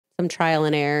some trial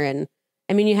and error. And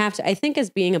I mean, you have to, I think as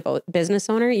being a business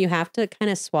owner, you have to kind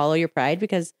of swallow your pride,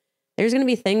 because there's going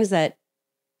to be things that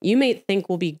you may think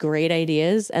will be great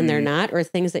ideas and they're not, or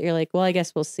things that you're like, well, I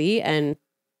guess we'll see, and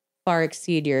far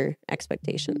exceed your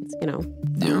expectations, you know?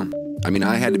 So. Yeah. I mean,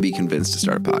 I had to be convinced to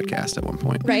start a podcast at one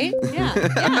point. Right? Yeah.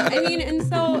 Yeah. I mean, and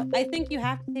so I think you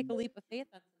have to take a leap of faith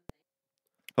on something.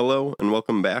 Hello, and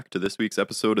welcome back to this week's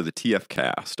episode of the TF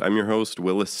Cast. I'm your host,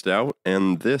 Willis Stout,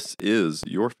 and this is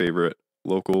your favorite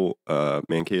local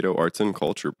Mankato arts and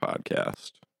culture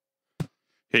podcast.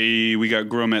 Hey, we got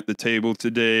Grum at the table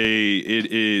today. It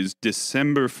is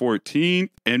December 14th,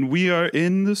 and we are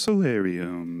in the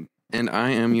solarium. And I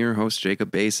am your host,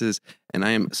 Jacob Bases, and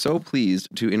I am so pleased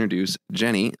to introduce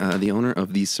Jeni, the owner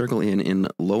of the Circle Inn in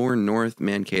Lower North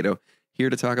Mankato, here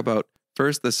to talk about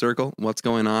first the Circle, what's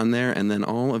going on there, and then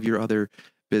all of your other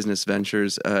business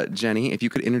ventures. Jeni, if you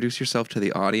could introduce yourself to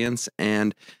the audience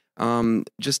and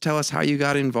just tell us how you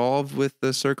got involved with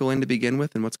the Circle Inn to begin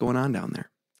with and what's going on down there.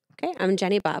 Okay, I'm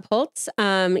Jeni Bobholz.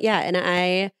 And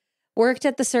I worked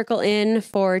at the Circle Inn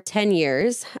for 10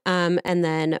 years, and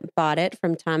then bought it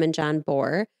from Tom and John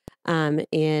Bohr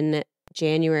in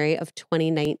January of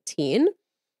 2019.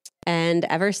 And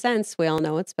ever since, we all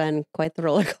know it's been quite the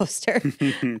roller coaster.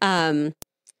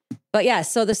 But yeah,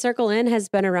 so the Circle Inn has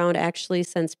been around actually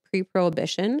since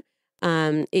pre-Prohibition.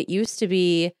 It used to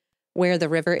be where the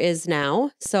river is now.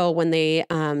 So when they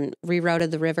rerouted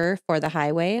the river for the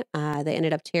highway, they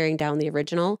ended up tearing down the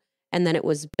original. And then it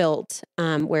was built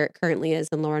where it currently is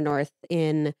in Lower North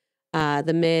in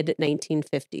the mid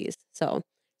 1950s. So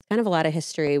it's kind of a lot of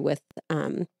history with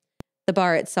the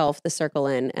bar itself, the Circle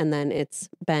Inn, and then it's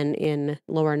been in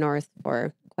Lower North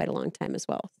for quite a long time as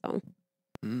well. So,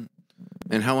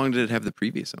 And how long did it have the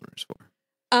previous owners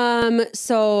for?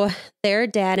 So their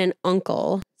dad and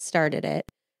uncle started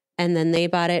it, and then they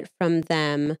bought it from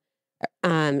them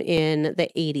in the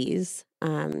 80s.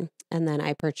 And then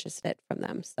I purchased it from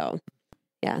them. So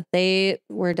yeah, they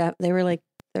were like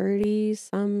 30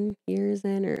 some years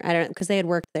in, or I don't know, because they had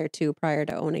worked there too prior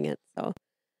to owning it. So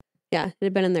yeah, it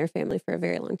had been in their family for a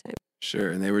very long time. Sure.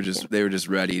 And they were just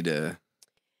ready to.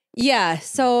 Yeah.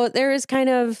 So there was kind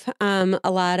of a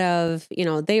lot of,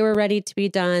 they were ready to be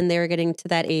done. They were getting to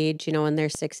that age, in their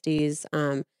 60s.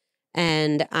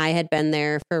 And I had been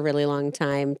there for a really long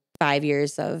time, 5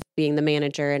 years of being the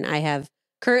manager. And I have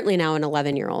currently now an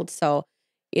 11-year-old. So,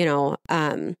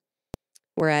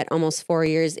 we're at almost 4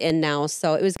 years in now.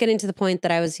 So it was getting to the point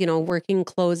that I was, working,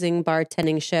 closing,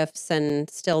 bartending shifts, and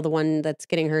still the one that's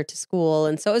getting her to school.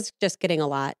 And so it was just getting a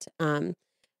lot. And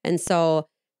so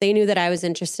they knew that I was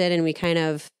interested, and we kind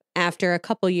of, after a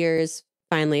couple years,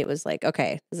 finally it was like,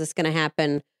 okay, is this going to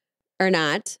happen or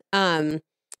not?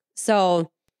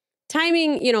 So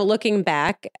timing, looking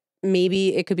back,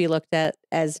 maybe it could be looked at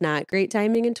as not great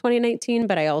timing in 2019,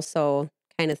 but I also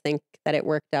kind of think that it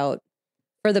worked out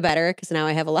for the better, because now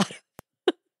I have a lot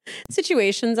of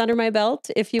situations under my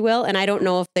belt, if you will. And I don't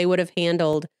know if they would have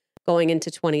handled going into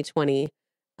 2020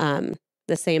 the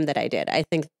same that I did. I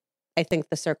think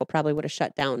the Circle probably would have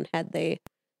shut down had they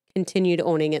continued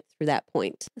owning it through that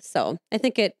point. So I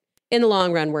think it, in the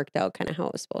long run, worked out kind of how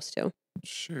it was supposed to.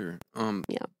 Sure.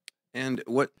 Yeah. And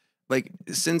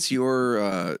since your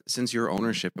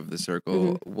ownership of the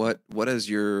Circle, what has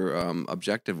your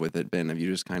objective with it been? Have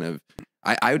you just kind of,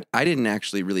 I didn't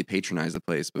actually really patronize the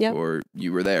place before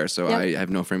you were there, so I have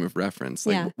no frame of reference.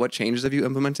 What changes have you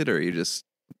implemented, or are you just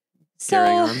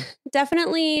carrying on?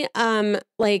 Definitely,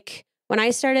 when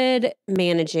I started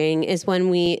managing is when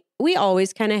we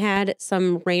always kind of had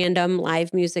some random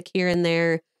live music here and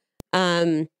there,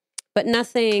 but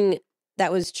nothing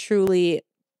that was truly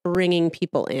bringing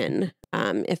people in,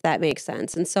 if that makes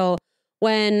sense. And so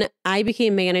when I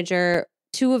became manager,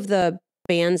 two of the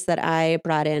bands that I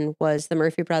brought in was the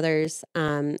Murphy Brothers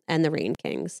and the Rain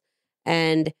Kings.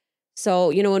 And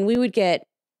so, when we would get,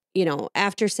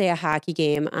 after, say, a hockey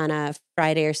game on a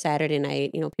Friday or Saturday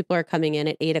night, people are coming in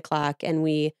at 8:00, and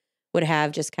we would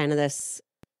have just kind of this,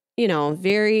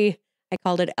 very, I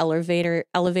called it elevator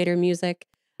music.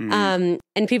 And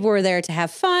people were there to have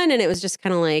fun, and it was just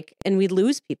kind of like, and we'd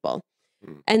lose people.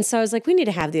 And so I was like, we need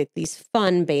to have these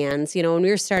fun bands, and we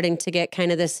were starting to get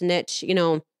kind of this niche,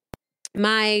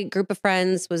 my group of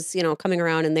friends was, coming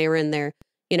around, and they were in their,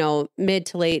 mid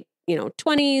to late,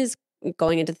 20s,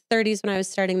 going into the 30s when I was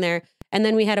starting there. And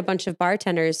then we had a bunch of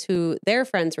bartenders who their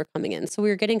friends were coming in. So we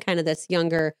were getting kind of this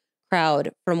younger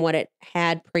crowd from what it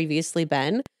had previously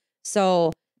been.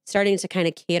 So starting to kind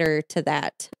of cater to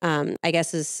that, I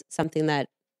guess, is something that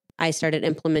I started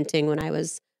implementing when I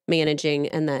was managing,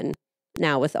 and then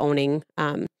now with owning.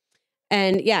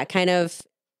 And yeah, kind of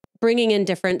bringing in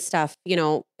different stuff.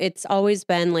 It's always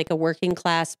been like a working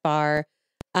class bar.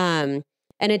 And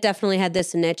it definitely had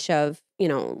this niche of,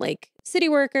 like city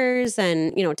workers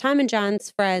and, Tom and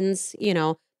John's friends,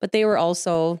 but they were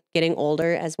also getting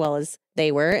older as well as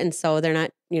they were. And so they're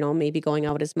not, maybe going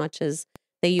out as much as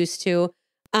they used to.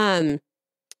 And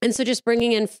so just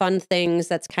bringing in fun things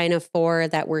that's kind of for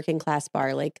that working class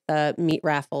bar, like the meat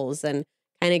raffles, and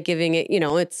kind of giving it,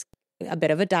 it's a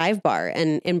bit of a dive bar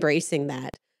and embracing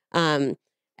that.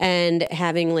 And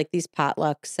having like these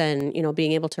potlucks and,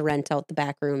 being able to rent out the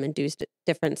back room and do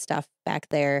different stuff back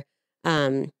there.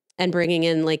 And bringing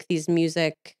in like these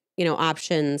music,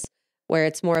 options where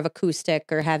it's more of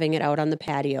acoustic, or having it out on the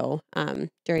patio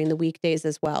during the weekdays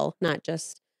as well, not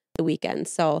just the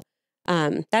weekends. So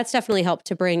that's definitely helped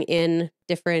to bring in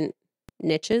different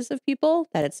niches of people,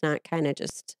 that it's not kind of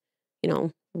just,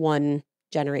 one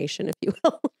generation, if you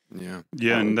will.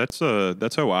 Yeah, and that's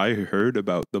how I heard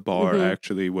about the bar.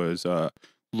 Actually, was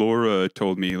Laura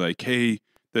told me like, hey,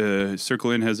 the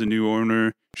Circle Inn has a new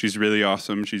owner. She's really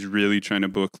awesome. She's really trying to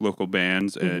book local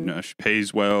bands, and she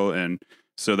pays well. And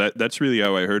so that's really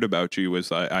how I heard about you.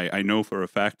 Was I know for a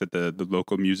fact that the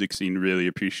local music scene really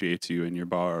appreciates you and your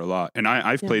bar a lot. And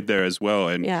I've played there as well,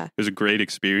 and it was a great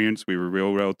experience. We were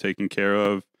real well taken care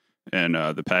of, and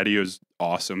the patio's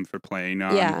awesome for playing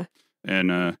on. Yeah.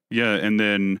 And and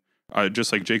then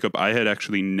just like Jacob, I had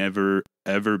actually never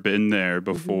ever been there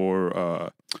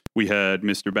before. We had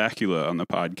Mr. Bakula on the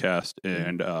podcast,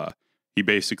 and he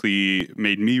basically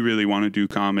made me really want to do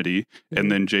comedy.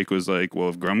 And then Jake was like, "Well,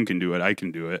 if Grum can do it, I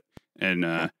can do it."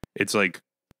 And it's like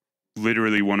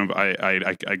literally one of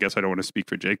I guess I don't want to speak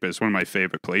for Jake, but it's one of my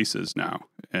favorite places now.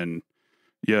 And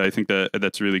yeah, I think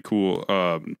that's really cool.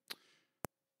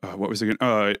 What was it?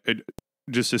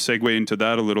 Just to segue into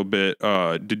that a little bit,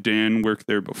 did Dan work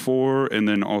there before? And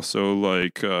then also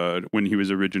like when he was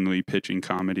originally pitching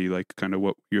comedy, like kind of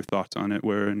what your thoughts on it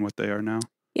were and what they are now?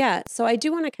 Yeah. So I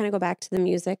do want to kind of go back to the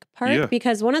music part,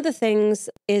 because one of the things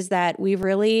is that we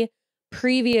really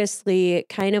previously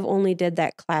kind of only did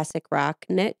that classic rock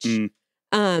niche.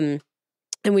 And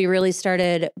we really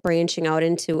started branching out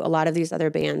into a lot of these other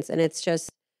bands. And it's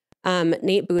just,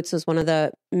 Nate Boots was one of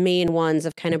the main ones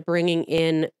of kind of bringing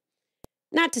in,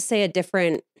 not to say a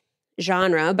different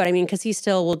genre, but I mean, because he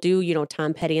still will do,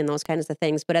 Tom Petty and those kinds of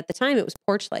things. But at the time, it was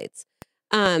Porch Lights.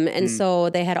 And so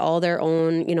they had all their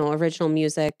own, original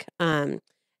music. And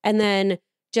then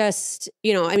just,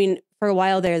 I mean, for a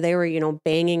while there, they were,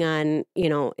 banging on,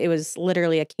 it was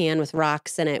literally a can with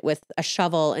rocks in it with a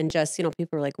shovel. And just, people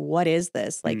were like, what is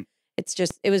this? Like, it's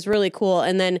just, it was really cool.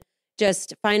 And then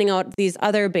just finding out these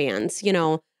other bands,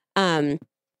 and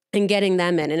getting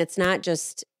them in. And it's not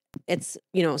just, it's,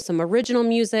 some original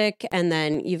music. And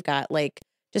then you've got like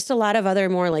just a lot of other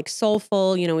more like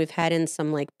soulful, we've had in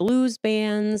some like blues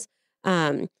bands.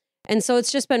 And so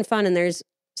it's just been fun. And there's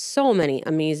so many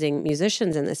amazing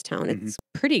musicians in this town. It's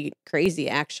pretty crazy,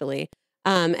 actually.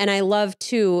 And I love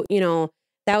too,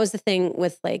 that was the thing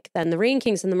with like then the Rain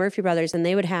Kings and the Murphy Brothers, and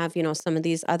they would have, some of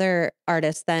these other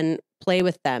artists then play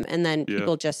with them. And then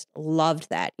people just loved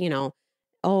that,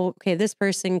 oh, okay, this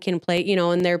person can play,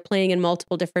 and they're playing in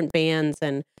multiple different bands.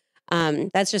 And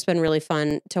that's just been really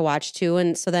fun to watch too.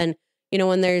 And so then,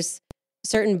 when there's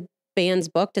certain bands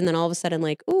booked and then all of a sudden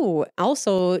like, ooh,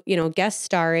 also, guest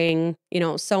starring,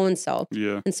 so-and-so.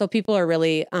 Yeah. And so people are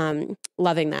really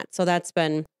loving that. So that's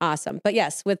been awesome. But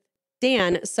yes, with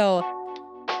Dan, so...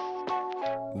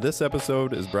 This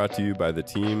episode is brought to you by the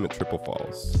team at Triple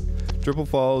Falls. Triple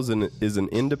Falls is an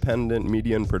independent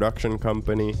media and production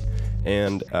company,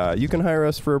 and you can hire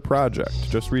us for a project.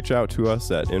 Just reach out to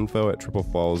us at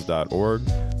info@triplefalls.org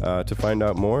to find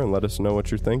out more and let us know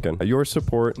what you're thinking. Your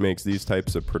support makes these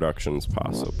types of productions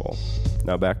possible.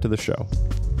 Now back to the show.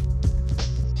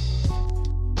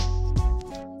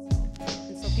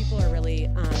 And so people are really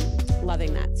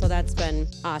loving that. So that's been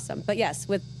awesome. But yes,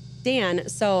 with Dan,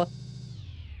 so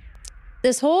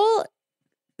this whole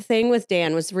thing with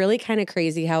Dan was really kind of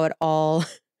crazy how it all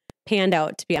panned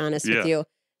out, to be honest with you.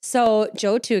 So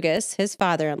Joe Tugas, his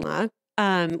father-in-law,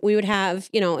 we would have,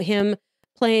 him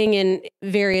playing in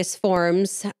various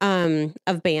forms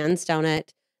of bands down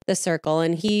at the Circle.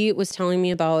 And he was telling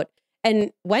me about,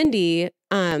 and Wendy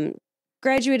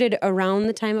graduated around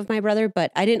the time of my brother,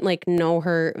 but I didn't like know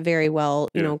her very well,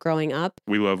 growing up.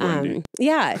 We love Wendy.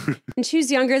 Yeah. And she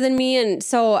was younger than me. And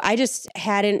so I just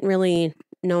hadn't really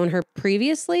known her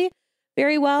previously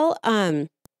very well.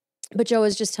 But Joe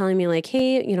was just telling me like,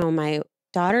 hey, my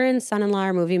daughter and son-in-law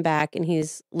are moving back and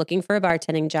he's looking for a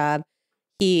bartending job.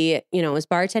 He, is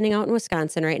bartending out in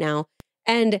Wisconsin right now.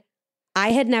 And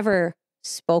I had never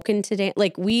spoken to Dan.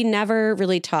 Like, we never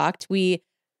really talked. We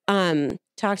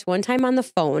talked one time on the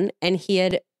phone, and he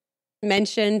had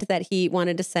mentioned that he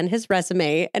wanted to send his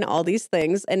resume and all these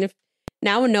things. And if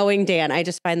now knowing Dan, I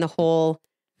just find the whole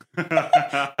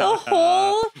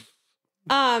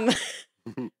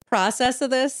process of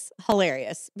this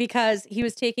hilarious, because he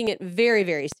was taking it very,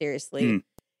 very seriously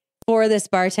for this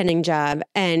bartending job.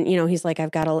 And, he's like,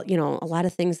 I've got a lot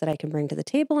of things that I can bring to the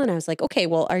table. And I was like, okay,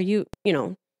 well, are you,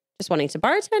 just wanting to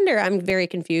bartend, or I'm very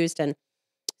confused. And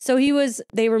so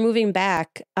they were moving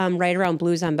back right around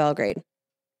Blues on Belgrade.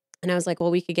 And I was like,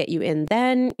 well, we could get you in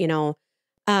then,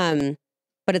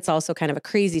 but it's also kind of a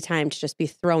crazy time to just be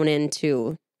thrown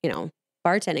into,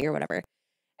 bartending or whatever.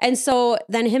 And so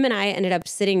then him and I ended up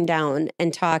sitting down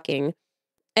and talking,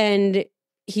 and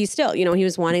he still, he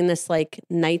was wanting this like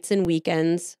nights and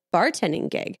weekends bartending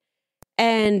gig.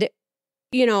 And,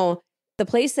 the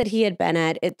place that he had been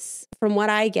at, it's, from what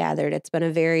I gathered, it's been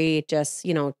a very just,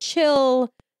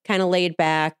 chill, kind of laid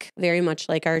back, very much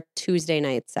like our Tuesday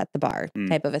nights at the bar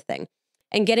type of a thing.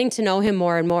 And getting to know him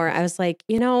more and more, I was like,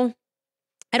 I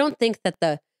don't think that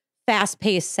the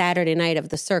fast-paced Saturday night of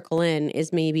the Circle Inn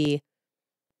is maybe,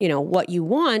 what you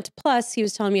want. Plus, he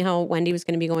was telling me how Wendy was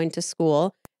going to be going to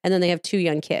school, and then they have 2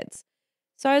 young kids.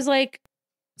 So I was like,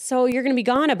 so you're going to be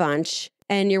gone a bunch,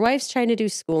 and your wife's trying to do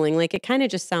schooling. Like, it kind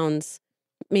of just sounds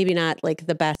maybe not like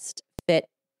the best fit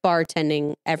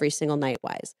bartending every single night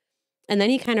wise. And then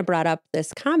he kind of brought up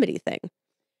this comedy thing.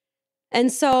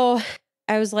 And so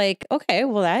I was like, okay,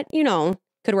 well, that,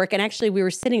 could work. And actually, we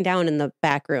were sitting down in the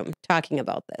back room talking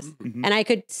about this, and I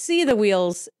could see the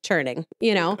wheels churning,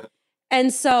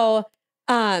 And so,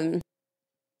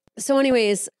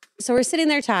 anyways, so we're sitting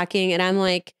there talking, and I'm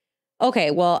like,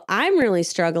 okay, well, I'm really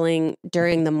struggling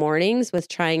during the mornings with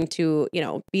trying to,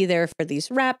 be there for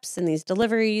these reps and these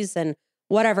deliveries and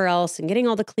whatever else, and getting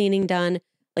all the cleaning done.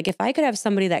 Like, if I could have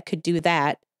somebody that could do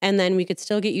that, and then we could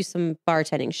still get you some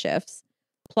bartending shifts,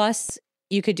 plus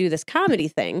you could do this comedy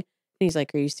thing. And he's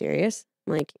like, are you serious?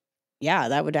 I'm like, yeah,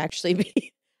 that would actually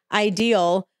be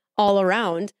ideal all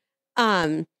around.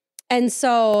 And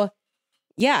so,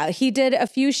 yeah, he did a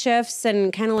few shifts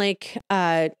and kind of like,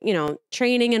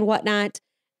 training and whatnot.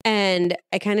 And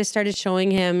I kind of started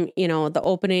showing him, the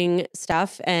opening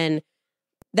stuff. And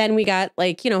then we got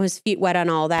like, his feet wet on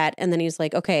all that. And then he's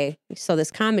like, okay, so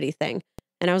this comedy thing.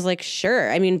 And I was like,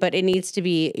 sure. I mean, but it needs to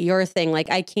be your thing.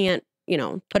 Like, I can't,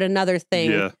 put another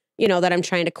thing, that I'm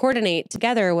trying to coordinate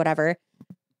together or whatever.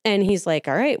 And he's like,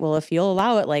 all right, well, if you'll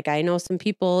allow it, like, I know some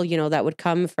people, that would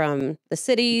come from the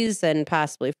cities and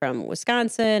possibly from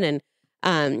Wisconsin.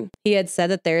 And he had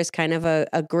said that there's kind of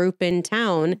a group in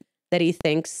town that he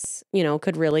thinks,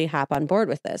 could really hop on board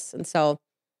with this. And so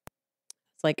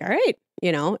it's like, all right,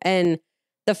 and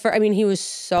he was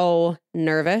so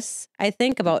nervous, I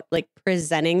think, about like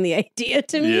presenting the idea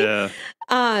to me. Yeah.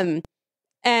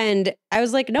 And I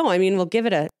was like, no, we'll give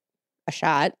it a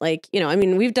shot. Like,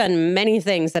 we've done many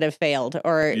things that have failed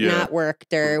or not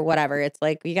worked or whatever. It's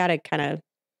like, we got to kind of,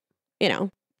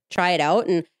 try it out.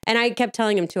 And I kept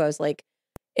telling him too, I was like,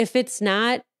 if it's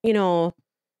not,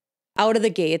 out of the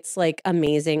gates, like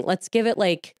amazing, let's give it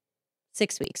like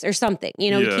 6 weeks or something. We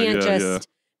can't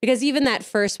because even that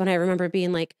first one, I remember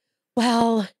being like,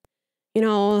 well,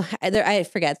 I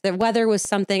forget, the weather was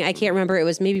something, I can't remember. It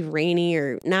was maybe rainy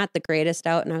or not the greatest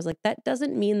out. And I was like, that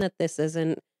doesn't mean that this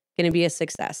isn't going to be a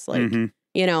success. Like,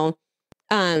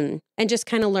 and just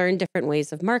kind of learn different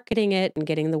ways of marketing it and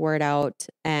getting the word out.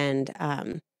 And,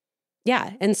 and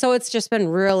so it's just been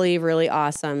really, really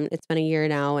awesome. It's been a year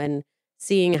now, and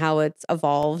seeing how it's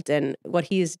evolved and what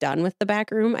he's done with the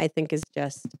back room, I think is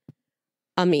just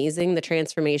amazing. The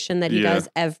transformation that he does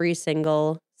every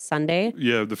single Sunday.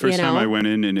 Yeah, the first time I went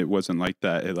in and it wasn't like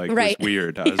that. It was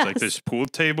weird. I was like, there's pool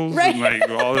tables and like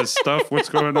all this stuff. What's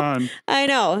going on? I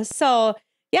know. So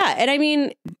yeah,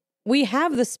 and we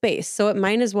have the space, so it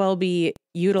might as well be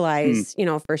utilized,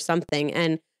 for something.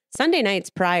 And Sunday nights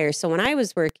prior, so when I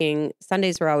was working,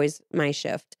 Sundays were always my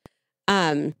shift.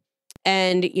 And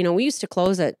we used to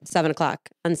close at 7:00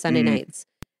 on Sunday nights.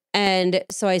 And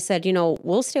so I said,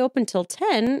 we'll stay open till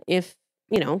 10 if,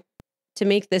 to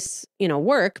make this,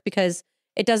 work, because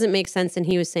it doesn't make sense. And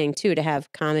he was saying too, to have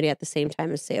comedy at the same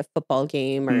time as say a football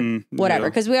game or whatever,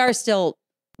 because we are still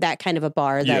that kind of a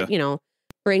bar that,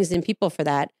 brings in people for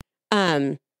that.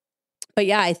 But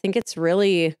yeah, I think it's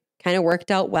really kind of worked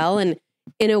out well, and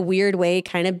in a weird way,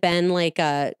 kind of been like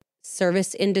a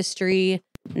service industry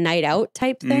night out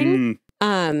type thing.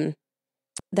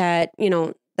 That,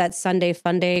 that Sunday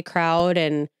fun day crowd,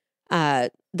 and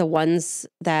the ones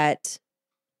that,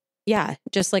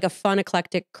 just like a fun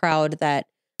eclectic crowd that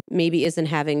maybe isn't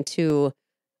having to,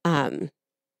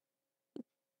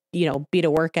 be to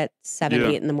work at 7,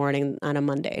 8 in the morning on a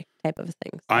Monday type of a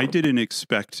thing. So. I didn't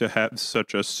expect to have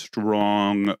such a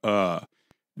strong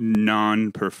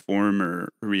non-performer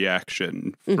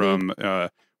reaction from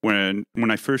when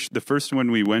the first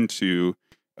one we went to.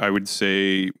 I would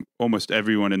say almost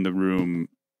everyone in the room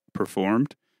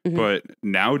performed, but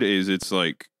nowadays it's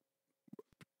like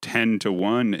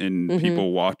 10-1 in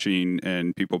people watching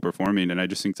and people performing. And I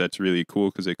just think that's really cool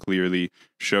because it clearly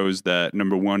shows that,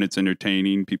 number one, it's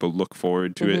entertaining. People look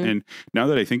forward to it. And now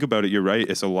that I think about it, you're right.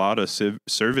 It's a lot of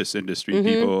service industry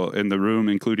people in the room,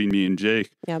 including me and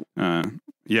Jake. Yep.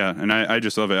 Yeah. And I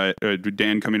just love it.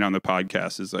 Dan coming on the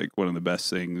podcast is like one of the best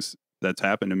things that's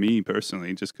happened to me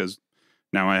personally, just because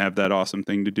now I have that awesome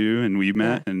thing to do, and we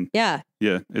met, and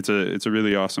it's a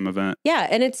really awesome event. Yeah,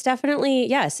 and it's definitely,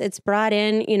 yes, it's brought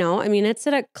in, it's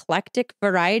an eclectic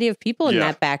variety of people in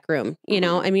that back room.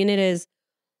 It is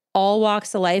all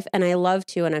walks of life, and I love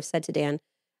to, and I've said to Dan,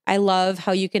 I love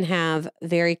how you can have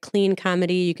very clean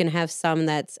comedy. You can have some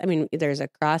there's a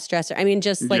cross-dresser.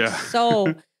 just like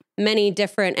so many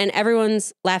different, and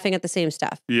everyone's laughing at the same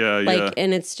stuff.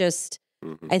 And it's just,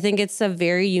 I think it's a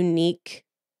very unique,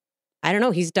 I don't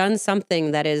know. He's done something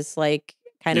that is like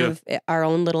kind of our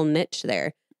own little niche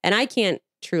there. And I can't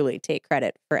truly take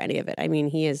credit for any of it.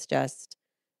 He has just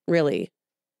really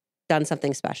done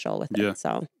something special with it.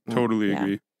 So totally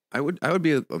agree. I would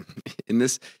be in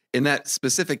that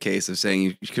specific case of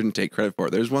saying you couldn't take credit for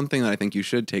it. There's one thing that I think you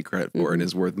should take credit for and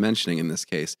is worth mentioning in this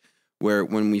case, where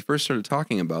when we first started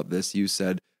talking about this, you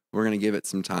said, we're going to give it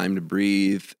some time to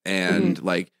breathe and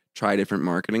like try different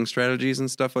marketing strategies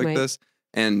and stuff like this.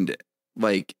 And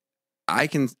like, I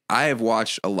have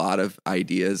watched a lot of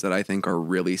ideas that I think are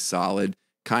really solid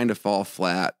kind of fall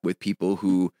flat with people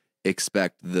who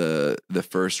expect the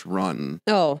first run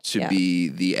to be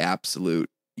the absolute,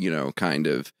 kind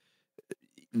of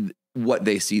what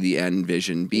they see the end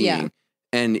vision being. Yeah.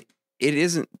 And it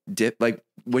isn't like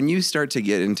when you start to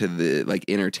get into the like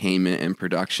entertainment and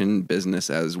production business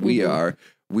as we are,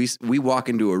 we walk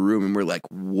into a room and we're like,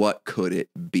 what could it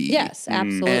be? Yes,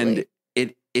 absolutely. And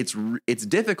it's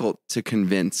difficult to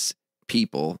convince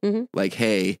people like,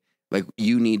 hey, like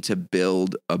you need to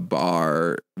build a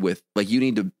bar with like, you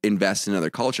need to invest in other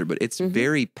culture, but it's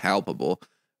very palpable.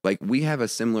 Like we have a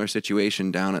similar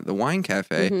situation down at the wine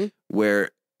cafe where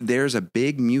there's a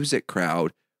big music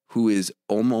crowd who is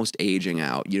almost aging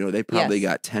out. They probably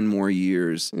got 10 more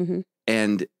years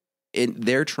and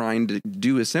they're trying to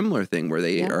do a similar thing where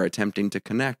they are attempting to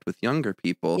connect with younger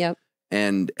people. Yep.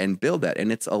 And build that.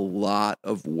 And it's a lot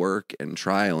of work and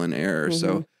trial and error.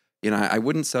 So, I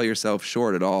wouldn't sell yourself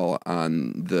short at all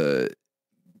on the,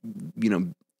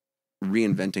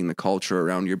 reinventing the culture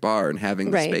around your bar and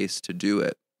having the space to do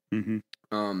it.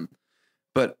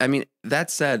 But that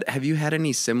said, have you had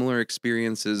any similar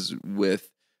experiences with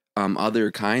other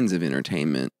kinds of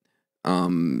entertainment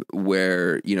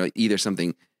where, either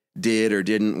something did or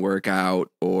didn't work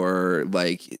out, or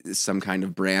like some kind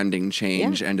of branding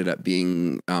change ended up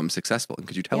being successful? And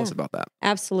could you tell us about that?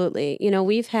 Absolutely.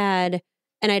 We've had,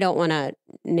 and I don't want to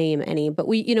name any, but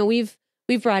we've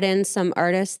brought in some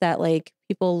artists that like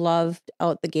people loved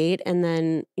out the gate, and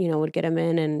then would get them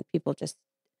in, and people just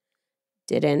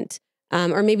didn't,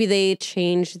 or maybe they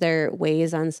changed their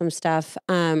ways on some stuff.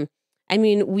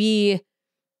 We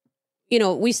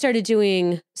started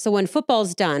doing, so when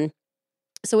football's done.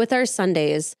 So with our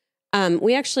Sundays,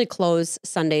 we actually close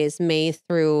Sundays May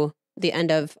through the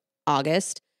end of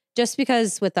August, just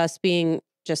because with us being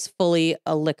just fully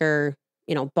a liquor,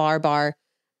 bar,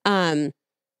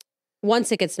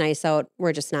 once it gets nice out,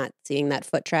 we're just not seeing that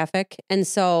foot traffic. And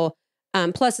so,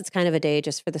 plus it's kind of a day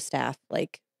just for the staff,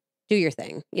 like do your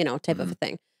thing, type of a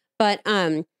thing. But,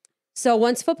 so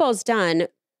once football's done,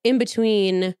 in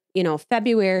between,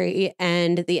 February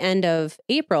and the end of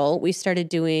April, we started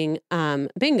doing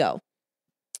bingo.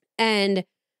 And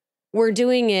we're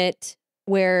doing it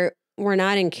where we're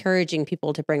not encouraging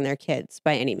people to bring their kids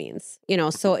by any means.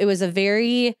 So it was a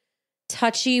very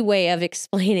touchy way of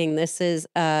explaining this is,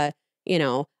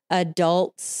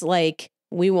 adults, like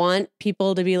we want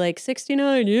people to be like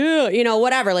 69,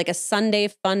 whatever, like a Sunday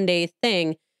fun day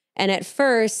thing. And at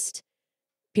first,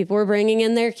 people were bringing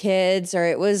in their kids, or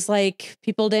it was like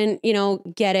people didn't,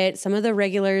 get it. Some of the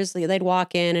regulars, they'd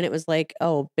walk in and it was like,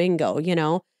 oh, bingo,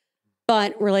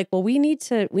 But we're like, well, we need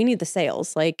the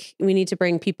sales. Like we need to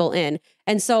bring people in.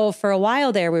 And so for a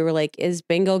while there, we were like, is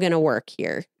bingo going to work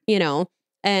here?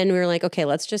 And we were like, okay,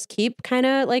 let's just keep kind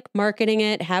of like marketing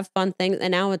it, have fun things.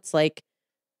 And now it's like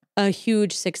a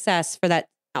huge success for that.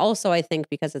 Also, I think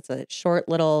because it's a short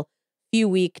little few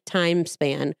week time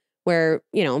span, where,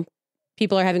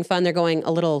 people are having fun. They're going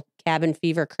a little cabin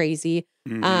fever crazy.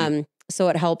 Mhm. So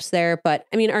it helps there. But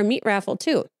I mean, our meat raffle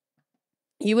too.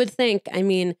 You would think,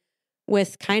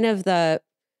 with kind of the,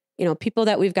 people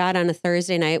that we've got on a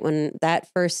Thursday night, when that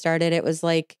first started, it was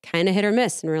like kind of hit or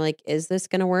miss. And we're like, is this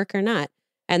going to work or not?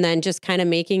 And then just kind of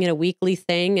making it a weekly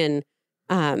thing and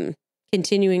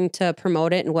continuing to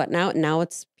promote it and whatnot. And now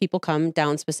it's people come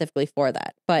down specifically for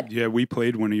that. But Yeah, we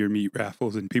played one of your meat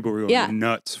raffles and people were going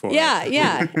nuts for it.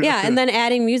 Yeah. And then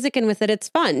adding music in with it, it's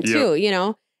fun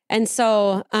too, And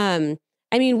so,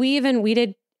 we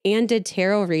did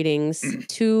tarot readings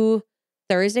 2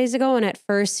 Thursdays ago. And at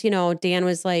first, Dan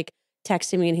was like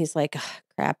texting me and he's like, oh,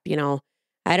 crap,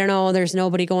 I don't know. There's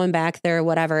nobody going back there or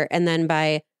whatever. And then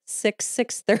by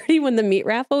 6:30 when the meat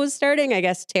raffle was starting, I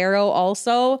guess tarot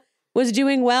also was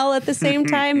doing well at the same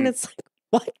time. And it's like,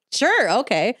 what? Sure.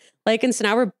 Okay. And so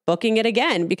now we're booking it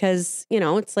again because,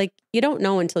 it's like, you don't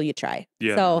know until you try.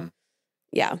 Yeah. So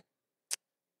yeah.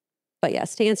 But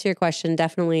yes, to answer your question,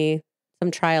 definitely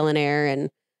some trial and error. And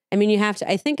you have to,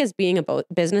 I think as being a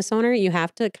business owner, you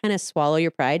have to kind of swallow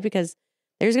your pride because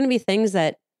there's going to be things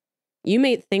that you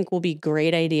may think will be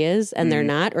great ideas and they're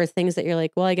not, or things that you're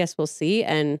like, well, I guess we'll see,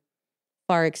 and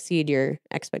far exceed your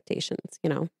expectations,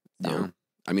 So. Yeah.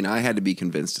 I had to be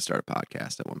convinced to start a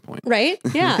podcast at one point. Right?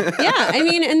 Yeah. Yeah.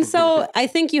 And so I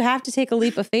think you have to take a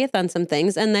leap of faith on some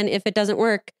things. And then if it doesn't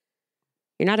work,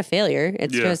 you're not a failure.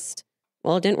 It's just,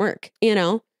 well, it didn't work,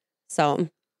 So,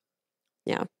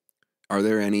 yeah. Are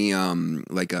there any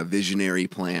visionary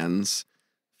plans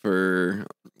for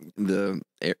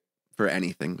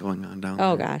anything going on down there?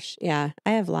 Oh gosh, yeah,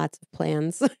 I have lots of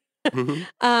plans.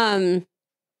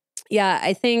 Yeah,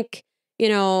 I think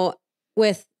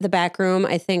with the back room,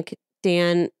 I think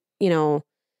Dan,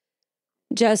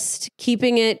 just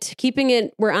keeping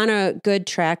it. We're on a good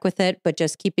track with it, but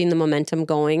just keeping the momentum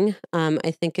going.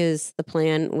 I think is the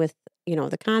plan with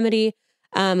the comedy.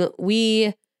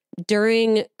 We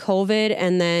during COVID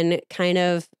and then kind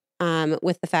of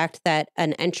with the fact that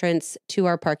an entrance to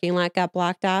our parking lot got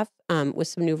blocked off with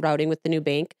some new routing with the new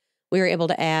bank, we were able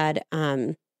to add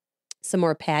some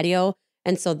more patio.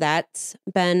 And so that's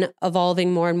been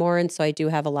evolving more and more. And so I do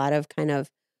have a lot of kind of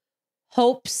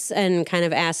hopes and kind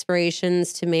of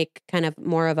aspirations to make kind of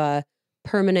more of a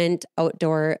permanent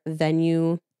outdoor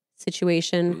venue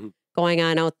situation going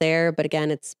on out there. But again,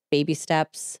 it's baby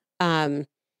steps.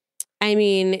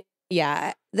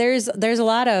 Yeah, there's a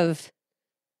lot of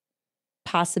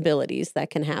possibilities that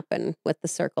can happen with the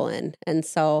Circle Inn. And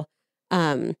so,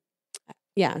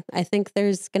 yeah, I think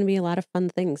there's going to be a lot of fun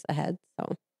things ahead.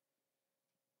 So,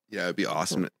 yeah, it'd be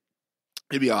awesome.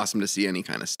 It'd be awesome to see any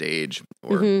kind of stage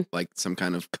or like some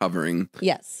kind of covering.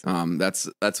 Yes. That's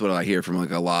what I hear from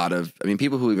like a lot of,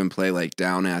 people who even play like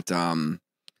down at the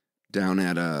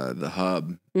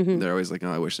hub. They're always like,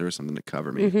 oh, I wish there was something to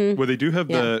cover me. Well, they do have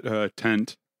the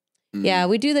tent. Yeah,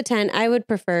 we do the tent. I would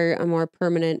prefer a more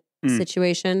permanent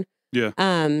situation. Yeah.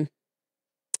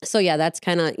 So yeah, that's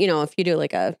kind of, if you do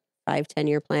like a 5-10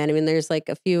 year plan, there's like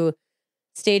a few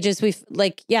stages we've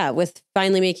with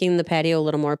finally making the patio a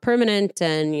little more permanent,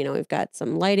 and we've got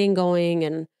some lighting going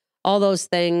and all those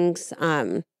things.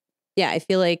 I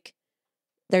feel like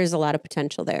there's a lot of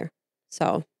potential there.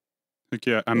 So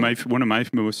one of my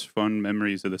most fun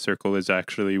memories of the Circle is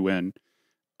actually when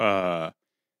there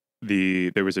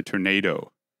was a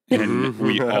tornado and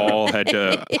we all had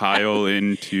to pile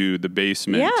into the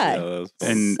basement. Yeah.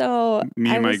 And so me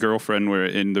and my girlfriend were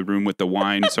in the room with the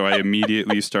wine, so I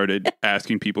immediately started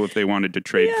asking people if they wanted to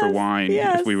trade for wine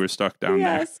if we were stuck down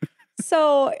there.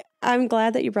 So I'm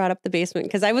glad that you brought up the basement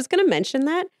because I was going to mention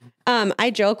that.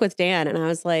 I joke with Dan and I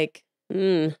was like,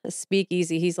 a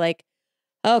speakeasy. He's like,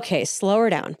 okay, slow her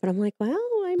down. But I'm like, well,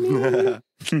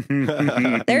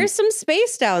 there's some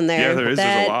space down there. Yeah, there is.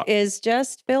 There's a lot. Is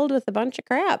just filled with a bunch of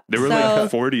crap. There were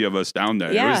like 40 of us down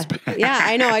there. Yeah, it was bad. Yeah,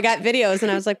 I know. I got videos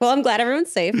and I was like, well, I'm glad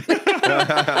everyone's safe.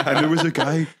 And there was a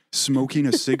guy smoking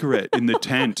a cigarette in the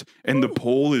tent and the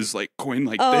pole is like going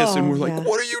like this and we're like,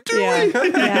 what are you doing?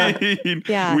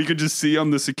 Yeah. We could just see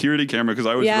on the security camera because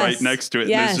I was right next to it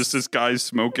and there's just this guy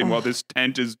smoking while this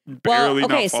tent is barely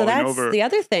not falling over. So that's the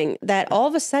other thing that all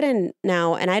of a sudden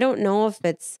now, and I don't know if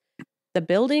it's the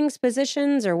building's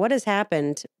positions or what has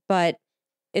happened, but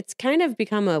it's kind of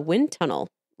become a wind tunnel,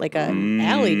 like a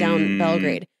alley down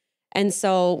Belgrade. And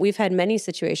so we've had many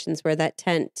situations where that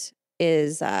tent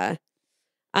is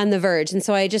on the verge. And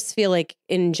so I just feel like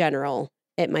in general,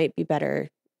 it might be better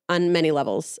on many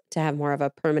levels to have more of a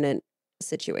permanent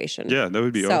situation. Yeah, that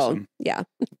would be awesome. Yeah.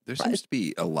 There seems to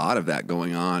be a lot of that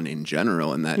going on in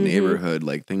general in that neighborhood.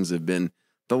 Like things have been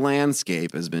the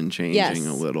landscape has been changing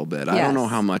a little bit. I don't know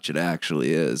how much it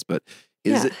actually is, but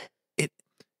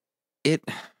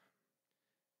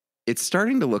it's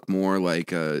starting to look more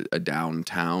like a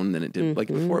downtown than it did. Like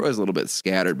before, it was a little bit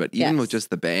scattered, but even with just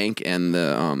the bank and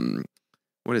the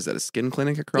what is that? A skin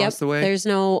clinic across the way? There's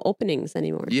no openings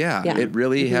anymore. Yeah. It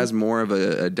really has more of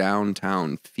a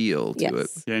downtown feel to it.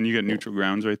 Yeah, and you got neutral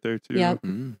grounds right there too. Yep.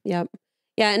 Yep.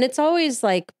 Yeah, and it's always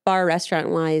like bar restaurant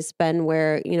wise been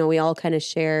where, we all kind of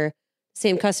share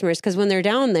same customers, because when they're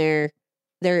down there,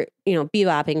 they're,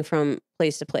 bebopping from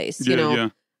place to place.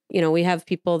 We have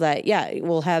people that,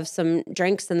 will have some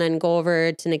drinks and then go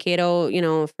over to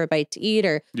Nikado, for a bite to eat,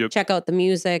 or check out the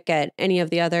music at any of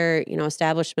the other,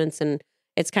 establishments. And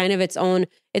it's kind of its own,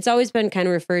 it's always been kind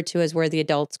of referred to as where the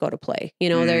adults go to play.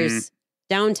 There's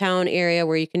downtown area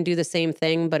where you can do the same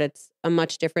thing, but it's a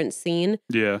much different scene.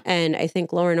 Yeah. And I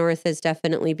think Lower North is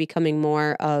definitely becoming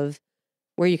more of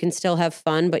where you can still have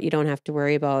fun, but you don't have to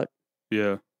worry about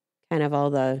kind of all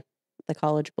the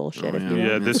college bullshit.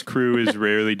 Yeah, this crew is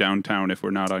rarely downtown if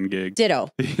we're not on gig. Ditto.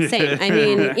 Same. I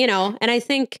mean, and I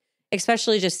think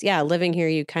especially just, living here,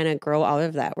 you kind of grow out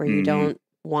of that where you don't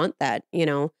want that,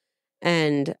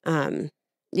 and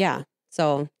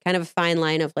so kind of a fine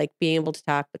line of like being able to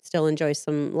talk, but still enjoy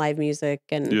some live music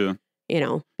and, be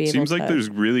able Seems like there's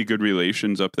really good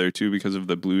relations up there too because of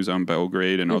the Blues on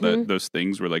Belgrade and all that, those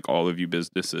things where like all of you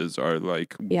businesses are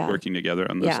like working together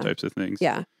on those types of things.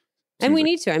 Yeah. And we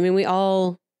need to. I mean, we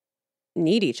all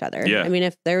need each other. Yeah. I mean,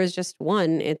 if there was just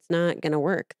one, it's not going to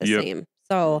work the same.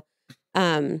 So,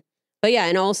 but yeah,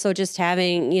 and also just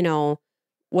having,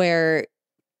 where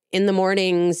in the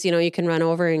mornings, you can run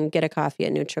over and get a coffee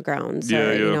at Neutral Grounds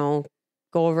or,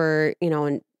 go over,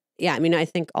 and I mean, I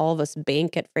think all of us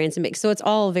bank at France and Bake. So it's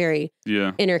all very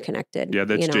interconnected. Yeah,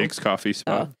 that's Jake's coffee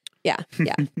spot. So, yeah.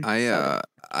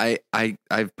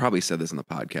 I've probably said this in the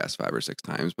podcast 5 or 6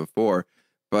 times before,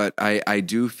 but I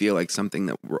do feel like something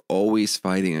that we're always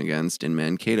fighting against in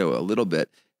Mankato a little bit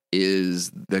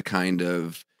is the kind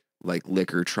of like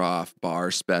liquor trough bar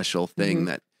special thing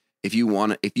that if you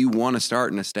want to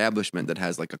start an establishment that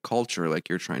has like a culture like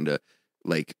you're trying to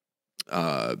like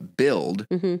build,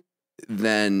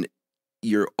 then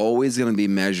you're always going to be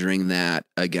measuring that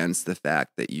against the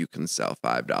fact that you can sell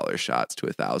 $5 shots to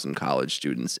 1,000 college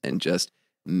students and just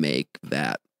make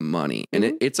that money.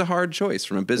 And it's a hard choice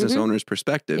from a business owner's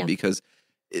perspective because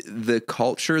the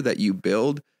culture that you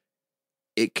build,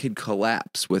 it could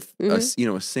collapse with a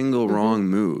single wrong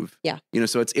move. Yeah.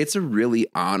 So it's a really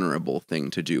honorable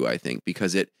thing to do, I think,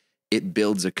 because it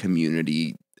builds a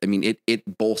community. I mean,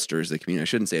 it bolsters the community. I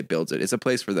shouldn't say it builds it. It's a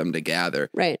place for them to gather.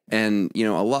 Right. And,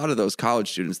 a lot of those college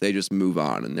students, they just move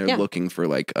on and they're looking for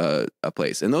like a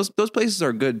place. And those places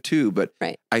are good too, but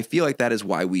I feel like that is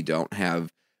why we don't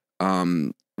have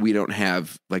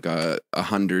like a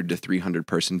 100 to 300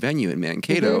 person venue in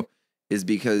Mankato is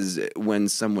because when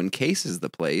someone cases the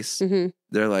place,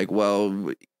 they're like,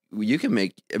 well, you can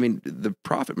make, I mean, the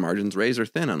profit margin's razor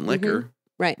thin on liquor.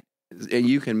 Right. And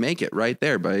you can make it right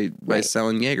there by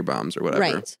selling Jaeger bombs or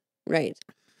whatever. Right.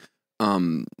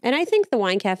 And I think the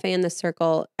Wine Cafe and the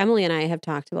Circle, Emily and I have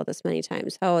talked about this many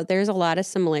times, how there's a lot of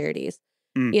similarities,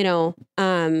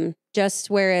 just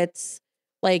where it's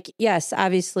like, yes,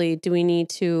 obviously, do we need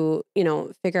to,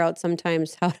 figure out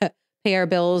sometimes how to pay our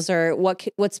bills or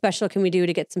what special can we do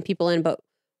to get some people in? But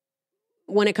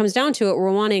when it comes down to it,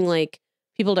 we're wanting like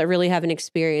people to really have an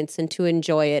experience and to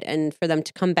enjoy it and for them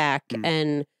to come back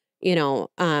and,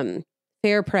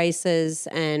 fair prices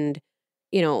and,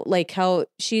 like how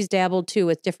she's dabbled too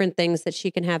with different things that she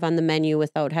can have on the menu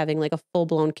without having like a full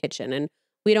blown kitchen. And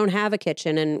we don't have a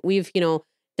kitchen and we've,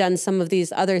 done some of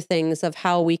these other things of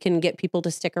how we can get people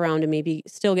to stick around and maybe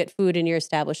still get food in your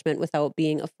establishment without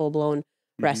being a full blown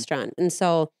restaurant. And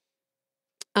so,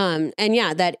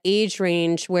 that age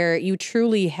range where you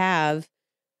truly have,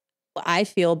 I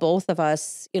feel both of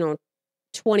us,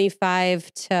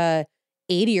 25 to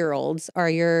 80-year-olds are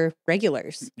your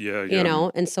regulars,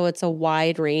 and so it's a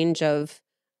wide range of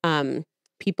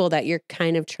people that you're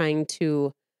kind of trying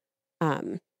to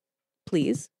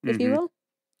please, if you will.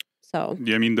 So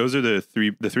yeah, I mean, those are the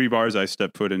three bars I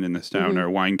step foot in this town are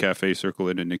Wine Cafe, Circle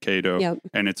Inn, and Nikado.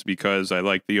 And it's because I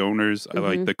like the owners, I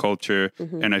like the culture,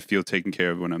 and I feel taken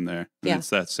care of when I'm there. And it's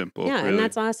that simple. Yeah, really. And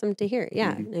that's awesome to hear.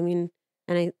 Yeah, I mean,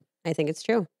 and I think it's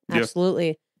true.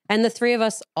 Absolutely. And the three of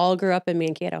us all grew up in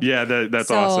Mankato. Yeah,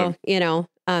 that's awesome.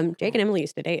 Jake and Emily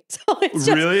used to date. So it's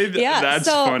just, really? That's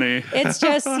funny. It's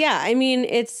just, I mean,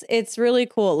 it's really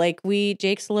cool. Like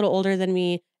Jake's a little older than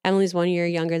me. Emily's 1 year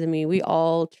younger than me. We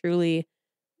all truly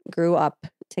grew up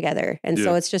together. And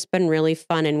so it's just been really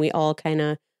fun. And we all kind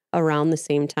of around the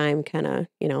same time, kind of,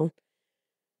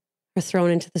 are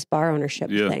thrown into this bar ownership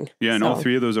thing. Yeah, and all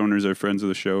three of those owners are friends of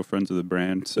the show, friends of the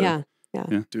brand. So yeah.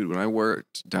 Dude, when I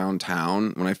worked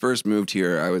downtown, when I first moved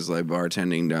here, I was like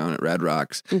bartending down at Red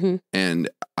Rocks, and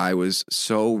I was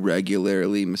so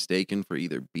regularly mistaken for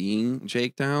either being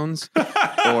Jake Downs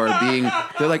or being.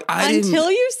 They're like,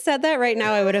 Until you said that right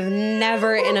now, I would have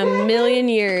never in a million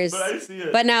years. But I see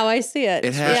it. But now I see it.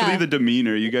 Especially the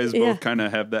demeanor. You guys both kind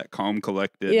of have that calm,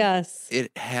 collected. Yes.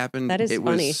 It happened. That is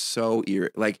funny. Was so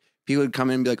like people would come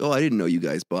in and be like, "Oh, I didn't know you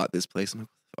guys bought this place." I'm like,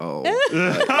 oh,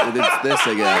 it's this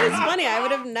again. That is funny. I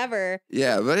would have never.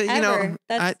 Yeah, but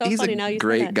That's so he's funny. a Now you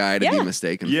great guy to be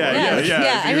mistaken for.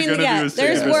 Yeah. I mean,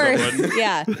 there's worse.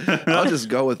 Yeah. I'll just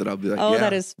go with it. I'll be like, oh,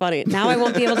 that is funny. Now I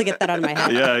won't be able to get that out of my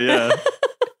head. Yeah.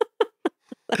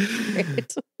 That's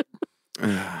great.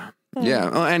 Yeah.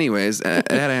 Well, anyways, that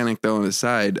anecdote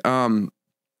aside,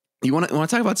 you want to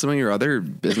talk about some of your other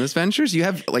business ventures? You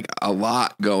have like a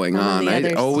lot going on.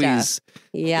 I always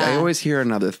hear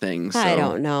another thing. So. I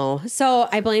don't know. So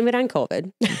I blame it on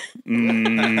COVID.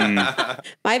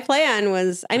 My plan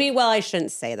was, I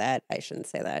shouldn't say that.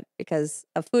 Because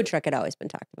a food truck had always been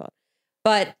talked about.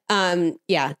 But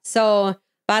so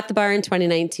bought the bar in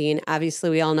 2019.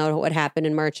 Obviously, we all know what happened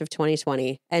in March of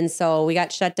 2020. And so we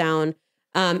got shut down.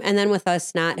 And then with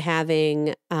us not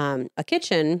having a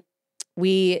kitchen,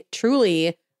 we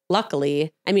truly,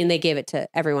 luckily, they gave it to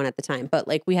everyone at the time, but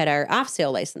like we had our off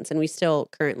sale license and we still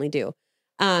currently do.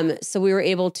 So we were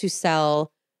able to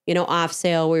sell, off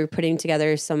sale. We were putting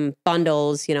together some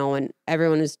bundles, and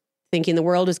everyone was thinking the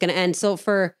world was going to end. So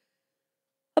for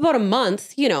about a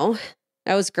month,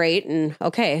 that was great. And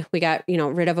okay, we got,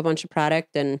 rid of a bunch of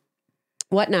product and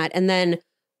whatnot. And then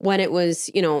when it was,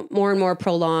 more and more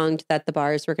prolonged that the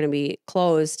bars were going to be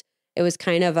closed, it was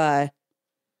kind of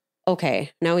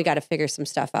okay, now we got to figure some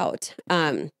stuff out.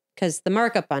 Because the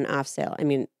markup on off sale,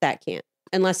 that can't,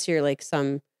 unless you're like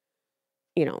some,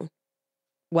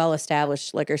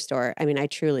 well-established liquor store. I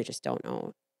truly just don't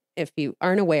know. If you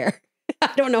aren't aware,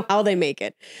 I don't know how they make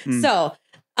it. So,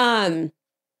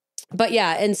 but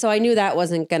yeah. And so I knew that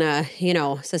wasn't gonna,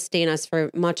 sustain us for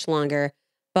much longer,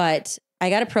 but I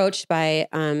got approached by,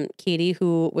 Katie,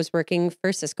 who was working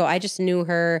for Cisco. I just knew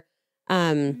her,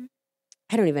 I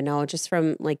don't even know, just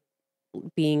from like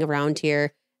being around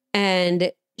here.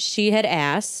 And she had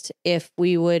asked if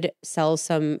we would sell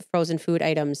some frozen food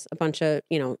items, a bunch of,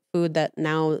 food that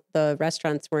now the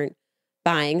restaurants weren't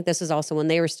buying. This was also when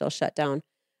they were still shut down.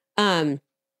 And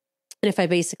if I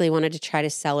basically wanted to try to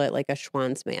sell it like a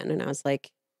Schwann's man. And I was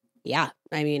like, yeah,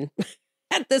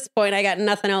 at this point I got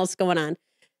nothing else going on.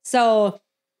 So,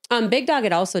 Big Dog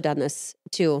had also done this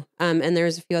too. And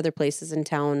there's a few other places in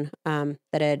town, that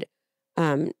had,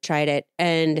 tried it.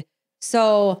 And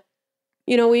so,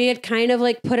 we had kind of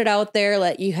like put it out there,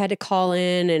 like you had to call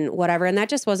in and whatever. And that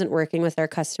just wasn't working with our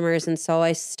customers. And so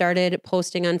I started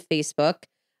posting on Facebook.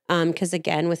 Cause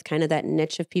again, with kind of that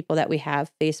niche of people that we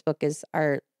have, Facebook is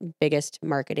our biggest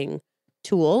marketing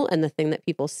tool and the thing that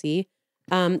people see,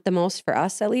 the most for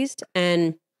us at least.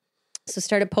 And so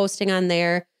started posting on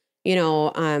there,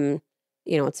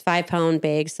 it's 5-pound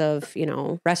bags of,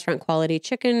 restaurant quality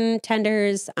chicken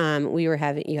tenders.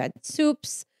 You had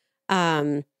soups.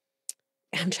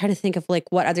 I'm trying to think of like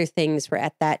what other things were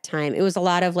at that time. It was a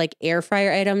lot of like air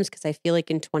fryer items because I feel like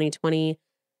in 2020,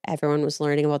 everyone was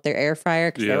learning about their air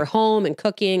fryer because they were home and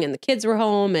cooking and the kids were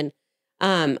home, and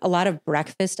a lot of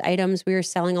breakfast items we were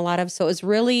selling a lot of. So it was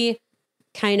really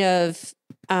kind of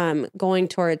going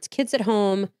towards kids at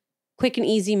home, quick and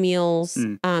easy meals,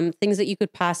 things that you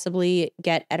could possibly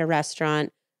get at a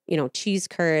restaurant, cheese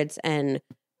curds and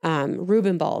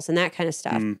Reuben balls and that kind of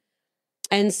stuff.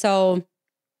 And so,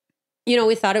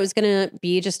 we thought it was going to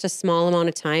be just a small amount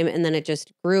of time. And then it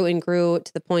just grew and grew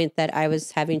to the point that I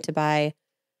was having to buy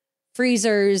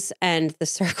freezers, and the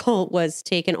circle was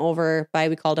taken over by,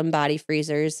 we called them body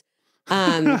freezers.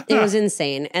 It was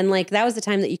insane. And like, that was the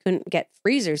time that you couldn't get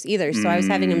freezers either. So I was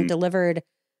having them delivered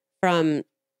from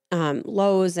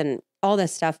Lowe's and all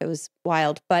this stuff. It was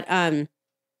wild. But, and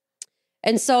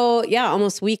so, yeah,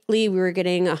 almost weekly we were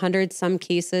getting 100 some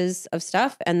cases of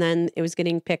stuff, and then it was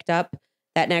getting picked up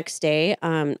that next day.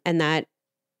 And that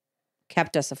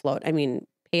kept us afloat.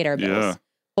 Paid our bills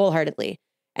wholeheartedly.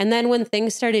 And then when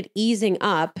things started easing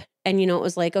up and, it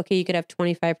was like, okay, you could have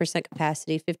 25%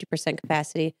 capacity, 50%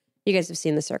 capacity. You guys have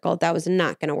seen the circle. That was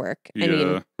not going to work.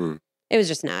 It was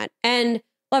just not. And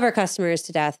love our customers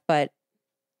to death, but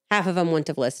half of them wouldn't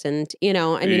have listened. I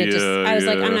was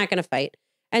like, I'm not going to fight.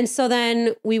 And so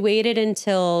then we waited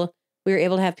until we were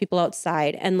able to have people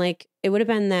outside. And like, it would have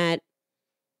been that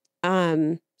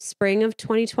spring of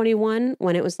 2021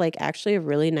 when it was like actually a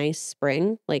really nice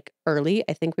spring, like early.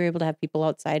 I think we were able to have people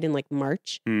outside in like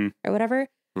March or whatever.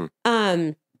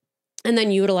 And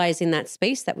then utilizing that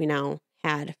space that we now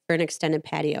had for an extended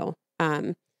patio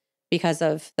because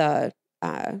of the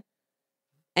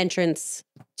entrance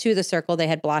to the circle. They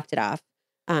had blocked it off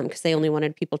because they only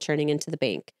wanted people turning into the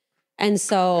bank. And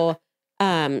so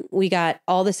we got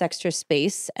all this extra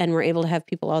space and we're able to have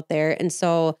people out there. And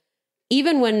so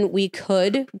even when we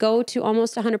could go to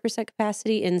almost 100%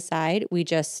 capacity inside, we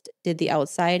just did the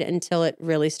outside until it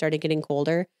really started getting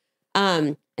colder.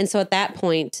 And so at that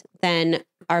point, then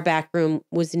our back room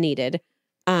was needed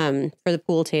for the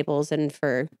pool tables and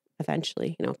for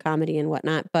eventually, comedy and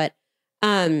whatnot. But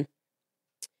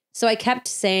so I kept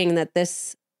saying that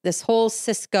this whole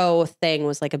Cisco thing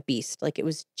was like a beast. Like it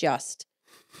was just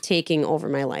taking over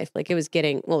my life. Like it was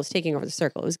taking over the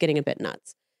circle. It was getting a bit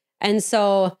nuts. And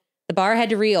so the bar had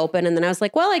to reopen. And then I was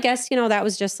like, well, I guess, that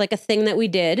was just like a thing that we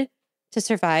did to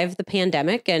survive the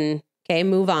pandemic and okay,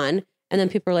 move on. And then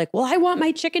people were like, well, I want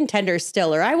my chicken tenders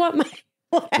still, or I want my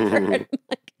whatever.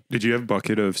 Did you have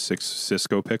bucket of 6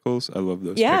 Cisco pickles? I love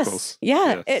those pickles.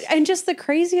 Yeah. Yes. And just the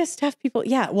craziest stuff people,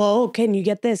 well, can you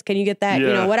get this? Can you get that?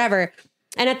 Yeah. Whatever.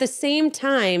 And at the same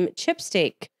time, Chip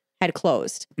Steak had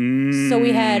closed. So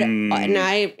we had, and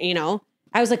I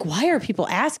was like, why are people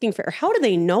asking for, how do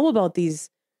they know about these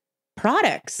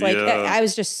products? Like I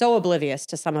was just so oblivious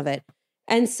to some of it.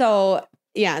 And so,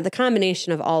 the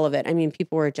combination of all of it, I mean,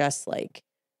 people were just like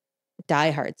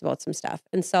diehards about some stuff.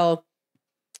 And so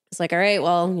it's like, all right,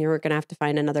 well, you're going to have to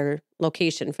find another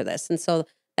location for this. And so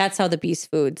that's how the Beast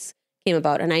Foods came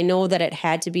about. And I know that it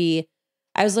had to be,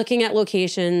 I was looking at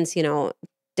locations,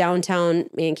 downtown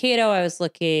Mankato. I was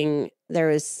looking, there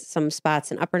was some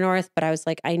spots in Upper North, but I was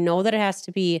like, I know that it has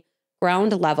to be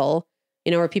ground level,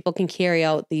 where people can carry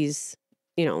out these,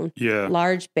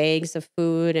 large bags of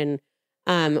food and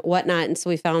whatnot. And so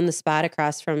we found the spot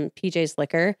across from PJ's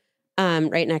Liquor,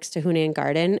 right next to Hunan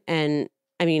Garden. And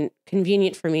I mean,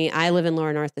 convenient for me. I live in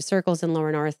Lower North, the circle's in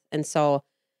Lower North. And so,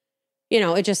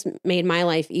 it just made my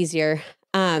life easier.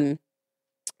 And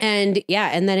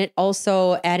then it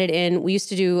also added in, we used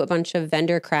to do a bunch of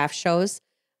vendor craft shows,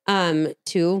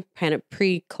 too, kind of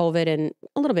pre-COVID and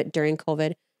a little bit during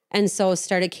COVID. And so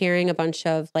started carrying a bunch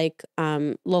of like,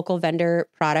 local vendor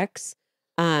products,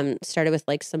 started with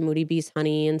like some Moody Bees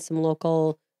honey and some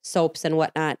local soaps and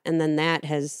whatnot. And then that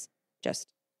has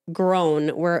just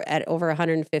grown. We're at over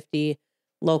 150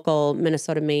 local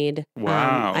Minnesota made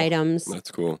items.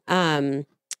 That's cool. And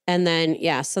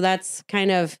then, so that's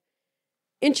kind of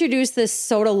introduced this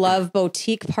Soda Love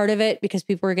boutique part of it because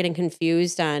people were getting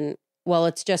confused on, well,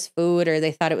 it's just food, or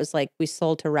they thought it was like we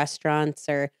sold to restaurants,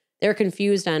 or they're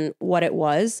confused on what it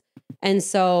was. And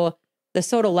so the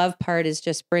Soda Love part is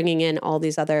just bringing in all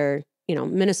these other,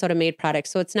 Minnesota made products.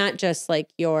 So it's not just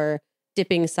like your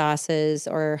dipping sauces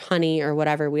or honey or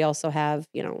whatever. We also have,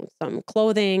 some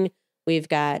clothing. We've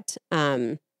got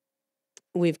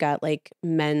like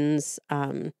men's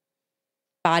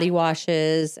body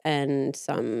washes and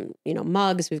some,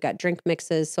 mugs. We've got drink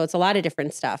mixes. So it's a lot of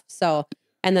different stuff. So,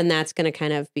 and then that's going to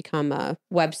kind of become a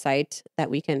website that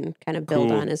we can kind of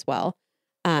build on as well.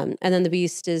 And then the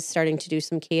Beast is starting to do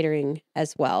some catering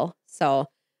as well. So,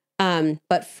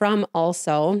 but from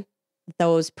also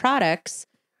those products,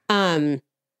 when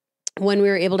we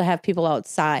were able to have people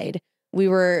outside, we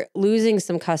were losing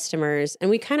some customers, and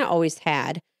we kind of always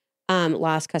had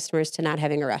lost customers to not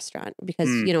having a restaurant because,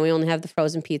 we only have the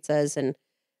frozen pizzas. And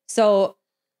so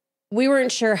we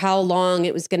weren't sure how long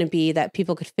it was going to be that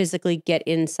people could physically get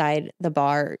inside the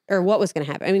bar or what was going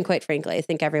to happen. I mean, quite frankly, I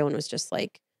think everyone was just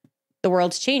like, the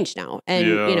world's changed now. And,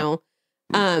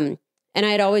 and I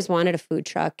had always wanted a food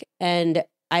truck, and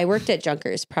I worked at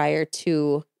Junkers prior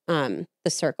to the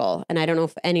Circle. And I don't know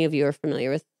if any of you are familiar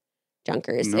with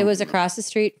Junkers. No. It was across the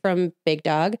street from Big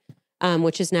Dog,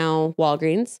 which is now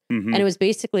Walgreens. Mm-hmm. And it was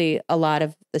basically a lot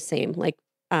of the same, like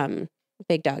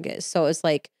Big Dog is. So it was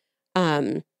like,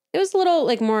 it was a little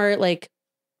like more like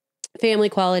family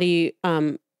quality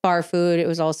bar food. It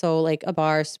was also like a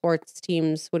bar. Sports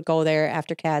teams would go there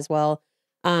after Caswell,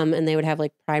 and they would have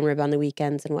like prime rib on the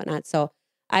weekends and whatnot. So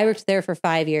I worked there for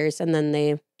 5 years, and then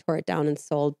they tore it down and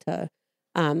sold to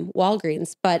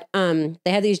Walgreens. But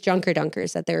they had these Junker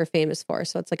Dunkers that they were famous for.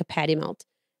 So it's like a patty melt.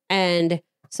 And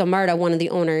so Marta, one of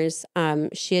the owners,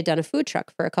 she had done a food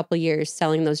truck for a couple of years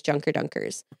selling those Junker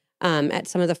Dunkers at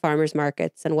some of the farmers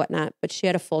markets and whatnot. But she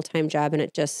had a full-time job, and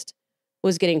it just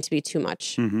was getting to be too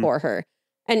much for her.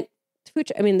 And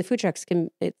the food trucks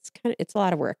it's a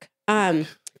lot of work. And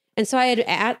And so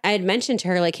I had mentioned to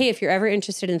her, like, hey, if you're ever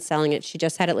interested in selling it, she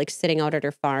just had it like sitting out at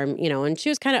her farm, you know, and she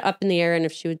was kind of up in the air and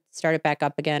if she would start it back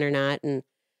up again or not.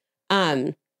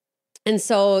 And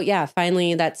so, yeah,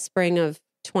 finally that spring of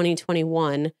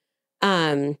 2021,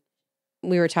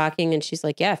 we were talking and she's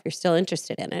like, yeah, if you're still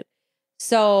interested in it.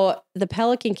 So the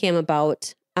Pelican came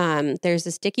about. There's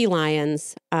this Dickie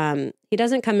Lyons. He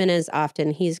doesn't come in as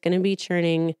often. He's going to be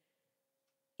turning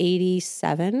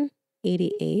 87,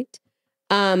 88.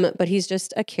 But he's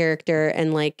just a character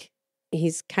and like,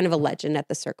 he's kind of a legend at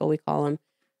the circle, we call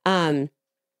him.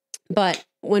 But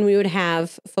when we would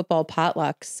have football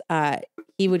potlucks,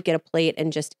 he would get a plate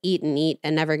and just eat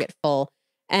and never get full.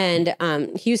 And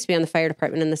he used to be on the fire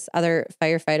department, and this other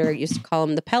firefighter used to call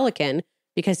him the Pelican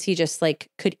because he just like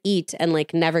could eat and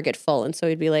like never get full. And so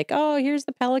he'd be like, oh, here's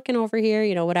the Pelican over here,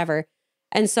 you know, whatever.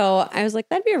 And so I was like,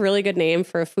 that'd be a really good name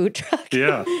for a food truck.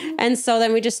 Yeah. And so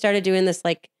then we just started doing this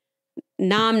like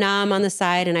nom nom on the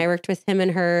side. And I worked with him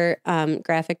and her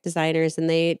graphic designers, and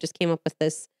they just came up with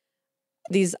this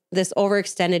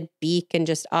overextended beak and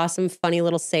just awesome, funny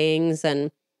little sayings.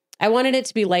 And I wanted it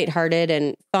to be lighthearted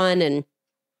and fun. And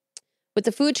with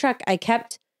the food truck, I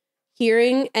kept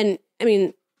hearing, and I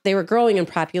mean, they were growing in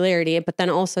popularity, but then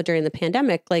also during the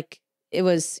pandemic, like it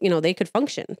was, you know, they could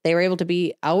function. They were able to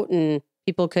be out and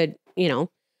people could, you know,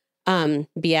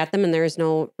 be at them and there was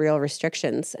no real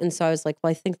restrictions. And so I was like, well,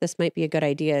 I think this might be a good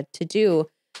idea to do.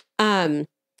 But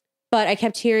I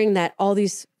kept hearing that all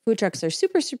these food trucks are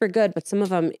super, super good, but some of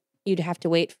them you'd have to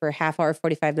wait for a half hour,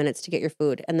 45 minutes to get your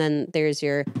food. And then there's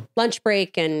your lunch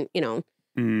break and, you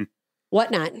know,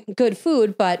 whatnot, good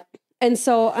food. And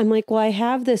so I'm like, well, I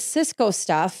have this Cisco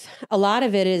stuff. A lot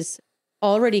of it is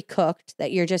already cooked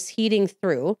that you're just heating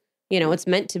through, you know, it's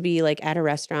meant to be like at a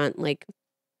restaurant, like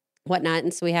whatnot.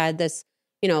 And so we had this,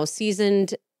 you know,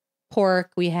 seasoned pork.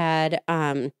 We had,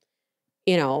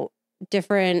 you know,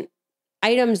 different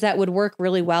items that would work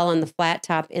really well on the flat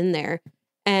top in there.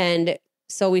 And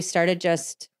so we started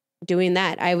just doing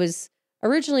that. I was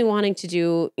originally wanting to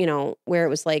do, you know, where it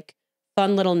was like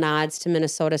fun little nods to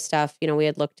Minnesota stuff. You know, we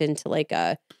had looked into like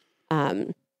a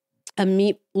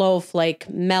meatloaf like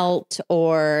melt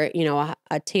or, you know,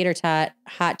 a tater tot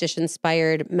hot dish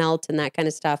inspired melt and that kind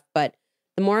of stuff. But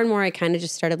the more and more I kind of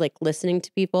just started like listening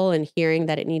to people and hearing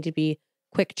that it needed to be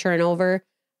quick turnover.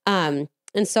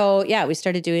 And so, yeah, we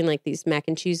started doing like these mac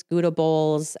and cheese Gouda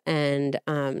bowls and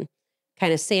kind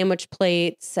of sandwich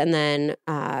plates. And then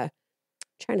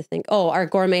trying to think, our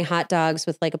gourmet hot dogs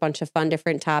with like a bunch of fun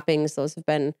different toppings. Those have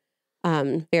been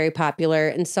very popular.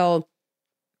 And so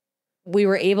we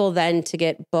were able then to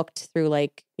get booked through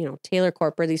like, you know, Taylor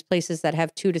Corp or these places that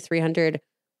have 200 to 300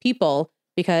 people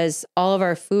because all of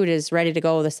our food is ready to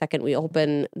go the second we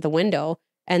open the window.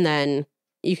 And then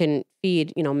you can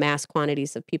feed, you know, mass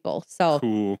quantities of people. So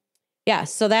cool. Yeah.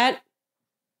 So that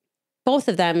both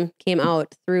of them came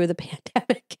out through the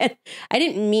pandemic. And I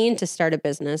didn't mean to start a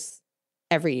business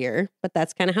every year, but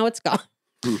that's kind of how it's gone.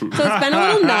 So it's been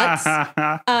a little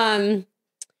nuts.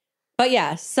 But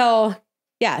yeah, so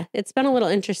yeah, it's been a little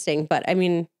interesting, but I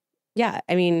mean,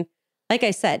 like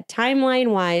I said, timeline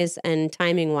wise and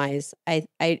timing wise,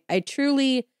 I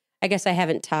truly, I guess I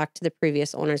haven't talked to the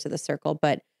previous owners of the circle,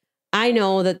 but I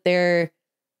know that they're,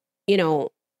 you know,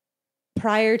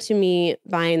 prior to me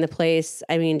buying the place,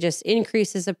 I mean, just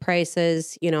increases of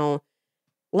prices, you know,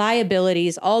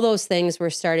 liabilities, all those things were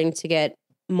starting to get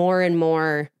more and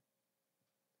more,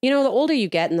 you know, the older you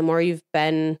get and the more you've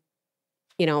been,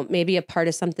 you know, maybe a part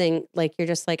of something, like you're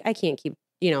just like, I can't keep,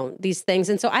 you know, these things.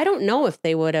 And so I don't know if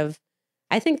they would have,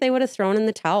 I think they would have thrown in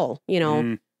the towel, you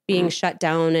know, being shut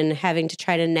down and having to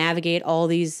try to navigate all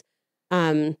these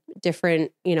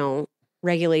different, you know,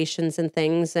 regulations and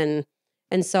things. And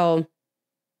so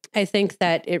I think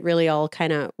that it really all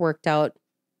kind of worked out,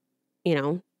 you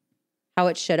know, how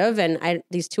it should have. And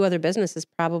these two other businesses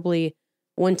probably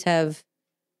wouldn't have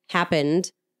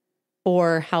happened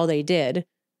or how they did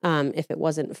if it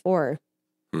wasn't for,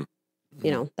 you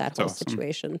know, that whole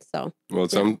situation. So, well,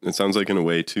 it sounds like in a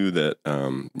way too that,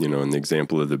 you know, in the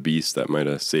example of the beast that might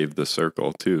have saved the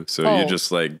circle too. So you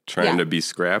just like trying to be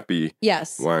scrappy.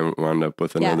 Yes. Wound up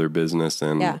with another business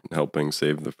and helping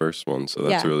save the first one. So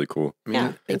that's really cool. I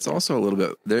mean, it's also a little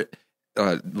bit there.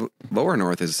 Lower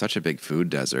North is such a big food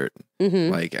desert.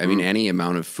 Like, I mean, any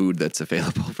amount of food that's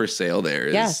available for sale there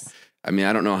is, I mean,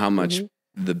 I don't know how much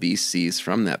the beast sees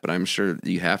from that, but I'm sure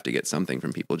you have to get something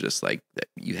from people just like that.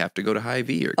 You have to go to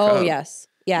Hy-Vee or Cub. Oh, yes.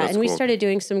 Yeah. That's and we cool. started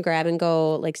doing some grab and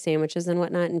go like sandwiches and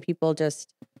whatnot. And people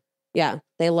just,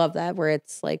 they love that, where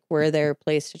it's like we're their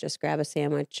place to just grab a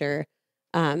sandwich or,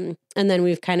 and then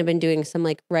we've kind of been doing some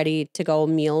like ready to go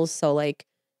meals. So like,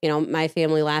 my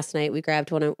family last night, we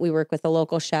grabbed we work with a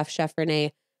local chef, Chef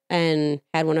Renee, and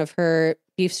had one of her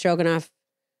beef stroganoff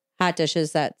hot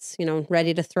dishes that's,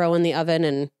 ready to throw in the oven.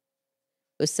 And it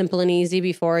was simple and easy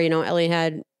before, Ellie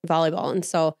had volleyball. And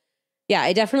so, yeah,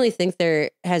 I definitely think there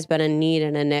has been a need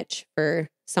and a niche for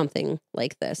something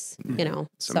like this,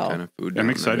 Some kind of food. I'm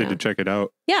excited to check it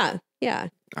out. Yeah. Yeah.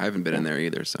 I haven't been in there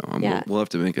either, so Yeah. we'll have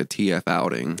to make a TF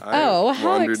outing. I how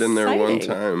wandered in there one exciting.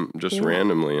 time just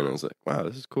randomly, and I was like, wow,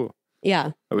 this is cool.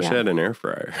 Yeah. I wish I had an air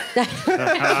fryer.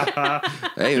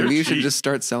 Hey, maybe you should just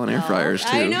start selling air fryers too.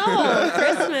 I know.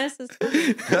 Christmas is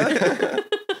coming.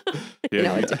 You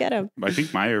know Yeah, what to get them. I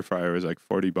think my air fryer is like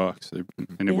 $40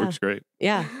 and it works great.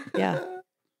 Yeah. Yeah.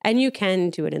 And you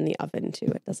can do it in the oven too.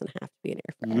 It doesn't have to be an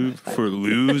air fryer. For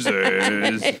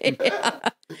losers. Yeah.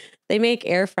 They make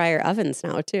air fryer ovens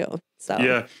now too. So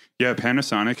Yeah.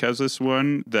 Panasonic has this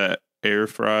one that air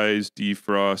fries,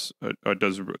 defrosts,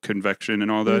 does convection and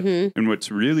all that. Mhm. And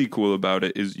what's really cool about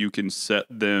it is you can set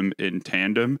them in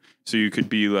tandem. So you could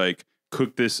be like,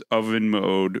 cook this oven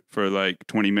mode for like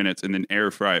 20 minutes and then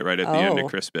air fry it right at the end to Oh.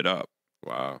 crisp it up.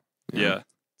 Wow. Yeah.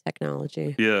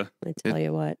 technology. Yeah. I tell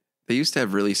you what. They used to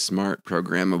have really smart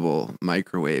programmable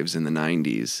microwaves in the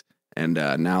 90s, and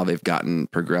now they've gotten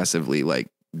progressively like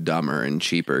dumber and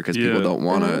cheaper because people Yeah. don't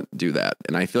want to do that.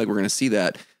 And I feel like we're going to see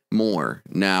that more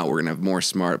now. We're going to have more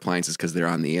smart appliances because they're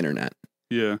on the internet.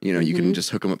 Yeah. You can just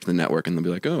hook them up to the network, and they'll be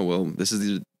like, "Oh, well, this is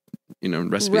the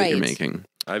recipe that you're Right. making."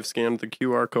 I've scanned the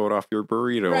QR code off your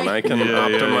burrito, and Right. I can Yeah,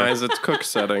 yeah, optimize its cook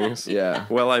settings. Yeah,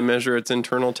 Well, I measure its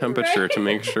internal temperature to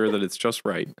make sure that it's just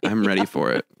right. I'm ready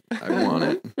for it. I want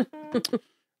it.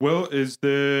 Well, is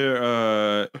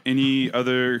there any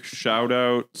other shout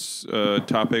outs,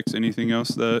 topics, anything else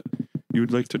that you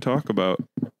would like to talk about?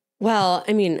 Well,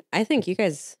 I mean, I think you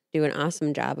guys do an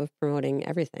awesome job of promoting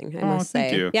everything, I must say.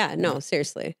 thank you. Yeah, no,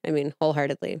 seriously. I mean,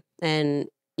 wholeheartedly. And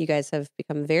you guys have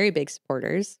become very big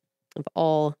supporters of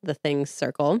all the things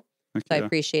Circle. Heck So I yeah.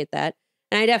 appreciate that.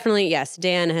 And I definitely, yes,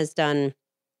 Dan has done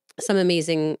some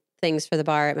amazing things for the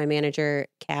bar. My manager,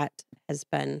 Kat, has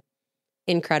been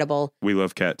incredible. We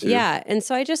love Kat too. Yeah. And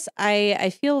so I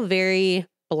feel very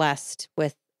blessed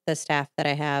with the staff that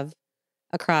I have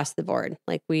across the board.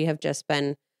 Like we have just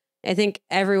been, I think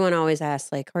everyone always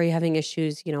asks, like, are you having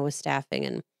issues, with staffing?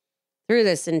 And through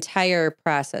this entire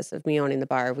process of me owning the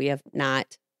bar, we have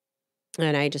not.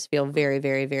 And I just feel very,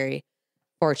 very, very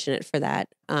fortunate for that.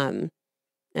 And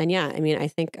yeah, I mean, I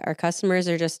think our customers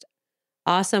are just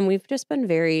awesome. We've just been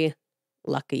very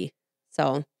lucky.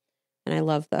 So, and I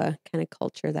love the kind of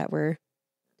culture that we're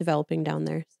developing down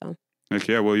there. So, Heck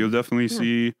yeah. Well, you'll definitely Yeah.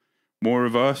 see more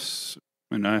of us,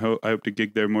 and I hope to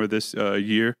gig there more this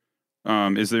year.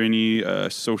 Is there any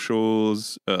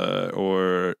socials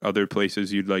or other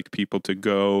places you'd like people to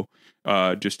go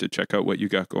just to check out what you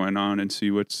got going on and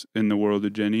see what's in the world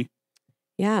of Jeni?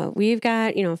 yeah, we've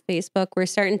got, Facebook. We're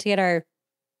starting to get our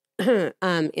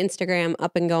Instagram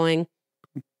up and going,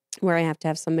 where I have to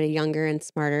have somebody younger and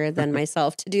smarter than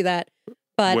myself to do that.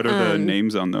 But What are the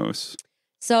names on those?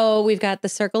 So we've got the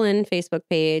Circle Inn Facebook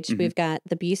page. Mhm. We've got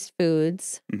the Beast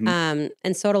Foods, Mhm.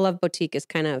 and Soda Love Boutique is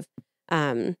kind of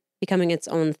becoming its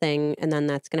own thing, and then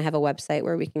that's going to have a website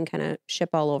where we can kind of ship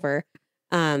all over.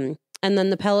 And then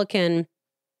the Pelican,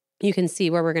 you can see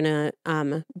where we're going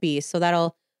to be. So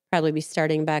that'll probably be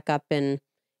starting back up in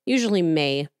usually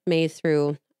May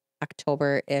through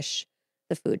October-ish.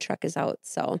 The food truck is out.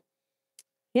 So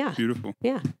yeah, Beautiful.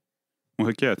 yeah, Well,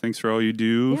 heck yeah. Thanks for all you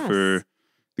do Yes. for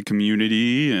the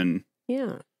community. And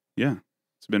yeah,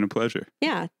 it's been a pleasure.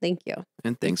 yeah. Thank you.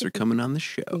 And thanks for coming on the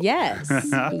show. Yes,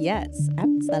 yes,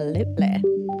 absolutely.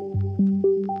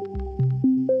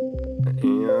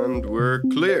 And we're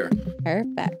clear.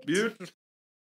 Perfect. Beautiful.